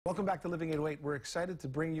Welcome back to Living 808. We're excited to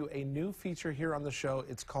bring you a new feature here on the show.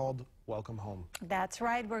 It's called Welcome Home. That's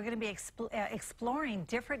right. We're going to be exploring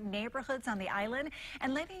different neighborhoods on the island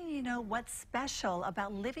and letting you know what's special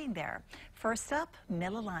about living there. First up,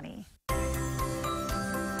 Mililani.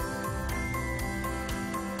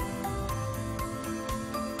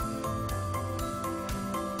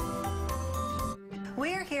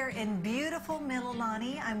 We're here in beautiful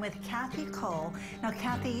Mililani. I'm with Kathy Cole. Now,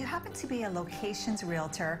 Kathy, you happen to be a locations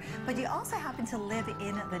realtor, but you also happen to live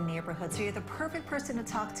in the neighborhood. So you're the perfect person to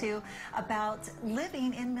talk to about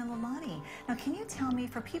living in Mililani. Now, can you tell me,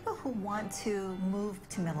 for people who want to move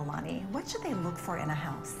to Mililani, what should they look for in a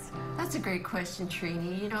house? That's a great question,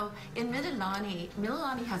 Trini. You know, in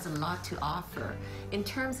Mililani has a lot to offer. In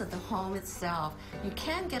terms of the home itself, you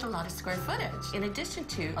can get a lot of square footage, in addition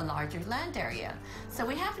to a larger land area. So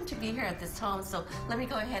we happen to be here at this home, so let me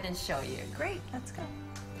go ahead and show you. Great, let's go.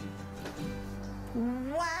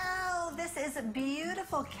 Wow, this is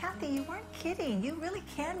beautiful. Kathy, you weren't kidding. You really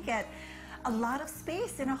can get a lot of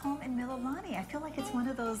space in a home in Mililani. I feel like it's one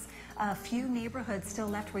of those few neighborhoods still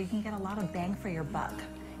left where you can get a lot of bang for your buck.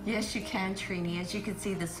 Yes, you can, Trini. As you can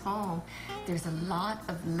see, this home, there's a lot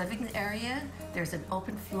of living area. There's an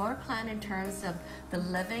open floor plan in terms of the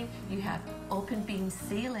living. You have open beam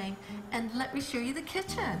ceiling. And let me show you the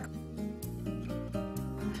kitchen.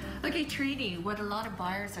 Okay, Trini, what a lot of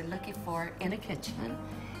buyers are looking for in a kitchen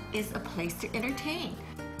is a place to entertain.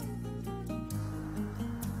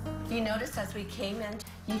 You notice as we came in,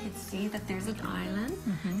 you could see that there's an island,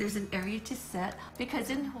 there's an area to sit, because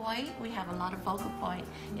in Hawaii, we have a lot of focal point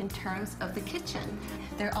in terms of the kitchen.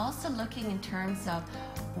 They're also looking in terms of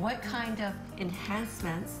what kind of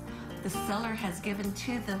enhancements the seller has given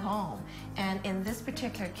to the home. And in this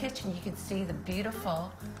particular kitchen, you can see the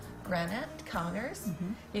beautiful granite counters.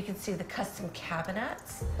 You can see the custom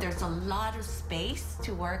cabinets. There's a lot of space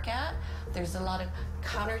to work at. There's a lot of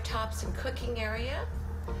countertops and cooking area.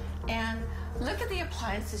 And look at the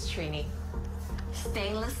appliances, Trini.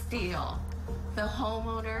 Stainless steel. The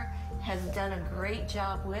homeowner has done a great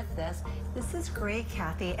job with this. This is great,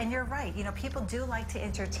 Kathy. And you're right. You know, people do like to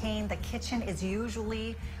entertain. The kitchen is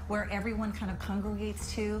usually where everyone kind of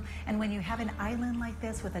congregates to. And when you have an island like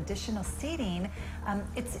this with additional seating,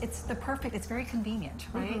 it's the perfect, it's very convenient,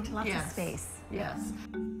 right? Lots of space. Yes.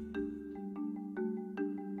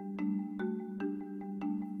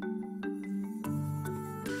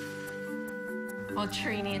 Well,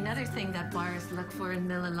 Trini, another thing that buyers look for in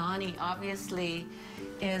Mililani, obviously,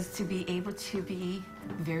 is to be able to be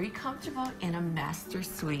very comfortable in a master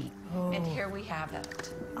suite. Oh. And here we have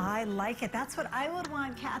it. I like it. That's what I would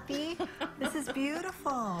want, Kathy. This is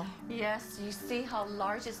beautiful. Yes, you see how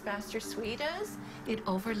large this master suite is? It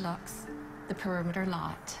overlooks the perimeter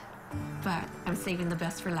lot. But I'm saving the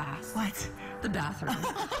best for last. What? The bathroom.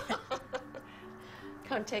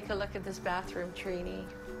 Come take a look at this bathroom, Trini.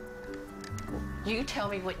 You tell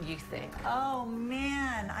me what you think. Oh,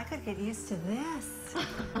 man, I could get used to this.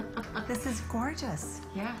 This is gorgeous.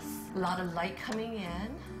 Yes, a lot of light coming in,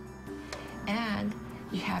 and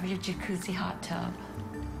you have your jacuzzi hot tub.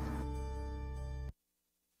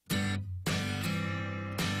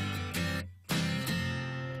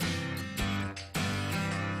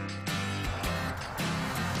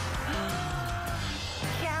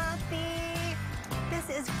 Kathy, this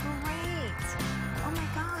is great. Oh my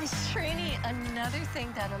gosh. Trini, another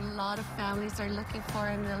thing that a lot of families are looking for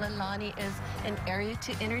in Mililani is an area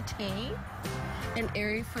to entertain, an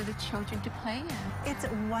area for the children to play in. It's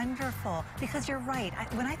wonderful, because you're right.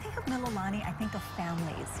 When I think of Mililani, I think of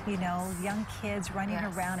families, you know, young kids running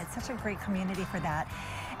around. It's such a great community for that.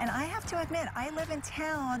 And I have to admit, I live in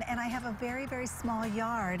town and I have a very, very small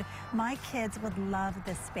yard. My kids would love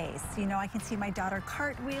this space. You know, I can see my daughter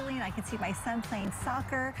cartwheeling. I can see my son playing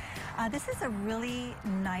soccer. This is a really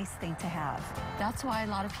nice thing to have. That's why a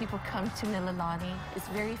lot of people come to Mililani. It's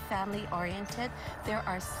very family-oriented. There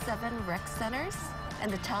are 7 rec centers,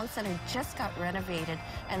 and the town center just got renovated,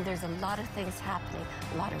 and there's a lot of things happening.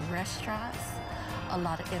 A lot of restaurants, a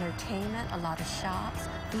lot of entertainment, a lot of shops,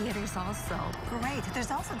 theaters also. Great. There's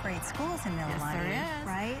also great schools in Mililani. Yes, there is.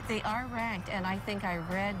 Right? They are ranked, and I think I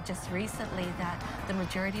read just recently that the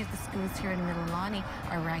majority of the schools here in Mililani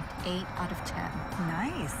are ranked 8 out of 10.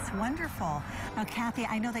 Nice. Wonderful. Now, Kathy,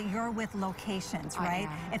 I know that you're with Locations, right?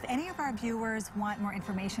 If any of our viewers want more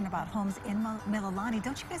information about homes in Mililani,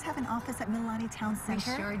 don't you guys have an office at Mililani Town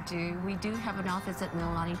Center? We sure do. We do have an office at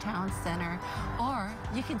Mililani Town Center, or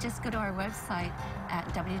you can just go to our website at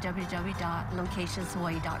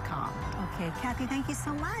www.locationshawaii.com. Okay, Kathy, thank you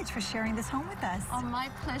so much for sharing this home with us. Oh, my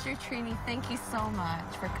pleasure, Trini. Thank you so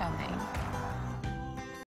much for coming.